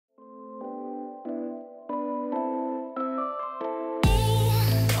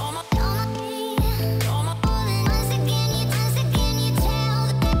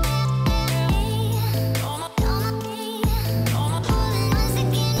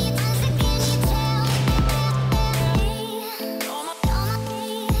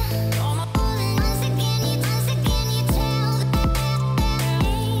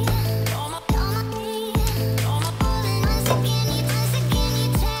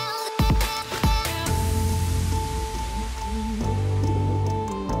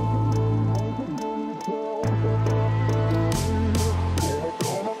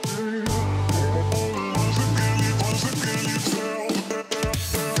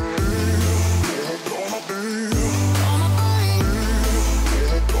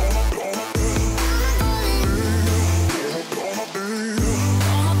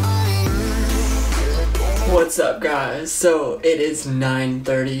What's up, guys? So it is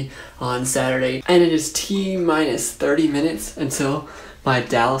 9:30 on Saturday and it is T-minus 30 minutes until my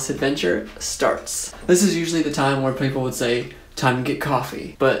Dallas adventure starts. This is usually the time where people would say time to get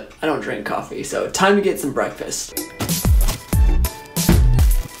coffee, but I don't drink coffee, so time to get some breakfast.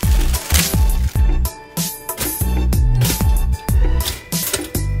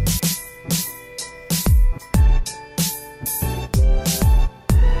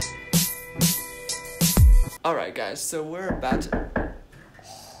 Alright guys, so we're about to...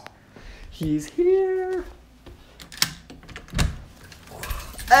 He's here!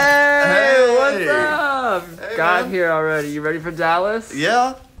 Hey, what's up? Hey, Got man. here already. You ready for Dallas?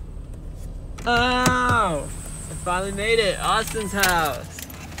 Yeah. Oh! I finally made it. Austin's house.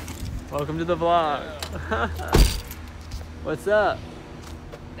 Welcome to the vlog. What's up?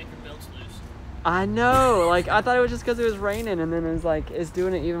 I think your belt's loose. I know, like I thought it was just because it was raining, and then it was like it's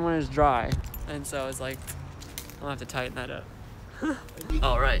doing it even when it's dry, and so it's like I'll have to tighten that up.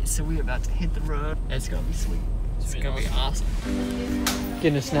 All right, so we're about to hit the road. It's gonna be sweet. It's gonna be awesome.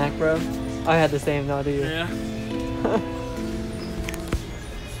 Getting a snack, bro. I had the same thought to you. Yeah.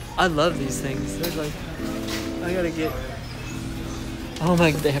 I love these things. There's like, I gotta get. Oh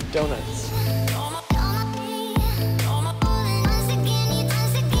my, they have donuts.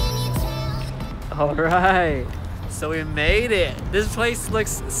 All right, so we made it. This place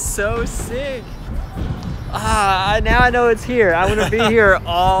looks so sick. Now I know it's here. I want to be here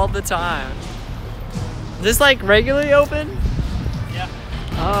all the time. Is this like regularly open? Yeah.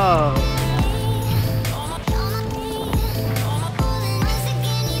 Oh.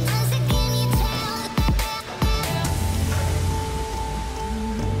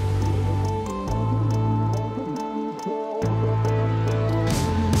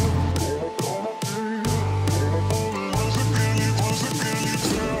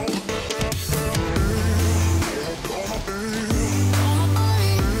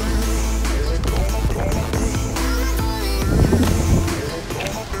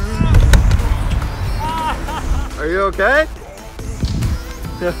 Are you okay?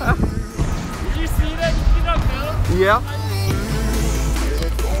 Did you see that? You see that bill? Yeah.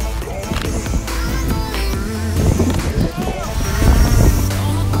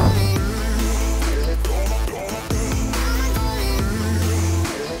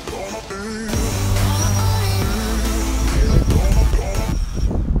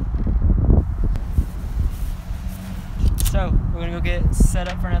 So we're gonna go get set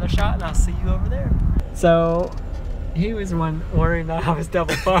up for another shot, and I'll see you over there. So he was one worrying that I was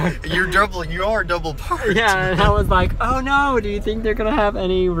double parked. You are double parked. Yeah, and I was like, oh no, do you think they're gonna have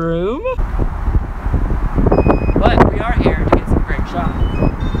any room? But we are here to get some great shots.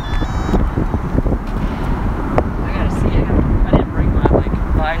 I gotta see it. I didn't bring my like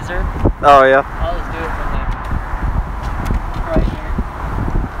visor. Oh yeah. I'll just do it from like right here.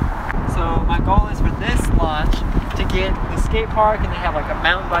 So my goal is for this launch to get the skate park, and they have like a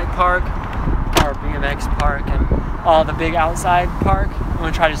mountain bike park or BMX park and all the big outside park. I'm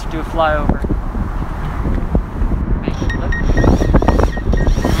gonna try to just do a flyover. Make it look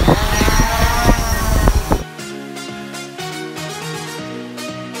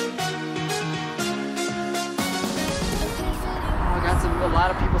Oh, I got a lot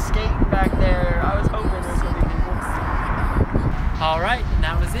of people skating back there. I was hoping there was gonna be people. All right, and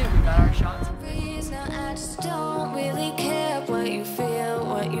that was it. We got our shots. I just don't really care what you feel,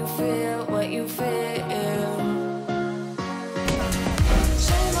 what you feel, what you feel.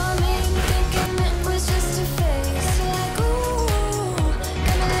 Shame on me thinking it was just a phase. Like ooh,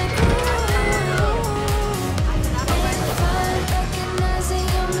 kinda like ooh. Fine, recognizing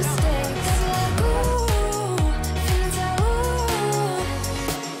your mistakes. Like ooh, feels like ooh.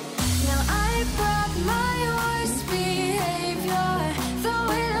 Now I brought my worst behavior,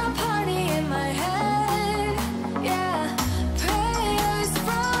 throwing a party in my head. Yeah, prayers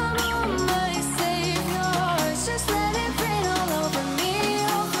from my saviors. Just let it rain all over me,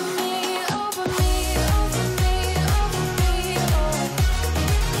 over me, over me, over me, over me.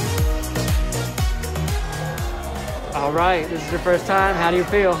 All right, this is your first time. How do you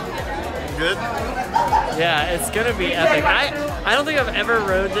feel? Good. Yeah, it's gonna be epic. I don't think I've ever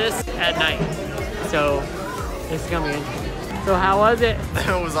rode this at night, so it's gonna be interesting. So how was it?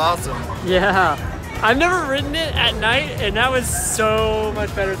 It was awesome. Yeah, I've never ridden it at night, and that was so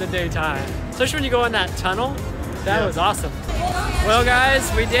much better than daytime. Especially when you go in that tunnel. That was awesome. Well,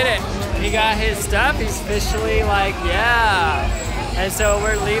 guys, we did it. He got his stuff. He's officially like, yeah. And so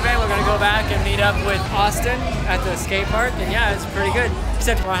we're leaving. We're gonna go back and meet up with Austin at the skate park. And yeah, it's pretty good.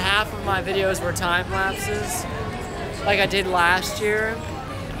 Except for half of my videos were time lapses, like I did last year.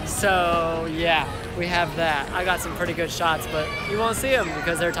 So yeah. we have that. I got some pretty good shots, but you won't see them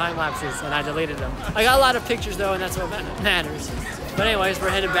because they're time lapses and I deleted them. I got a lot of pictures though, and that's what matters. But anyways, we're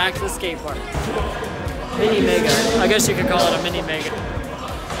headed back to the skate park. Mini mega. I guess you could call it a mini mega.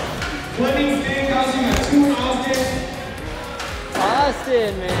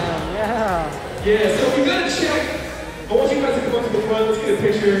 Austin, man, yeah. Yeah, so we gotta check. I want you guys to come up to the front. Let's get a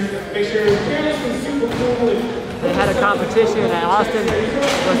picture. Make sure your cameras been super cool. They had a competition at Austin.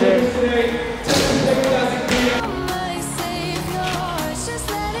 Was it? Save yours, just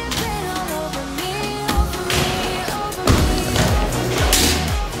let it rain all over me, over me, over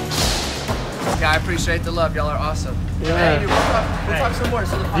me. Yeah, I appreciate the love. Y'all are awesome. Yeah. Hey, dude, we'll talk some more.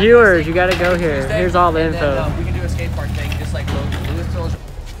 So the podcast Viewers, is you gotta go here. Tuesday, Here's all the and info. then, we can do a skate park thing, just like Lewis told us.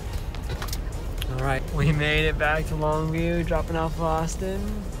 All right, we made it back to Longview, dropping off Austin.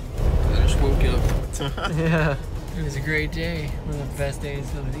 I just woke up. Yeah, it was a great day. One of the best days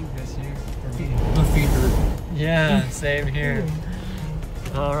I think this year for me. My feet hurt. Yeah, same here.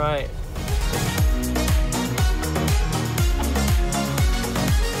 All right.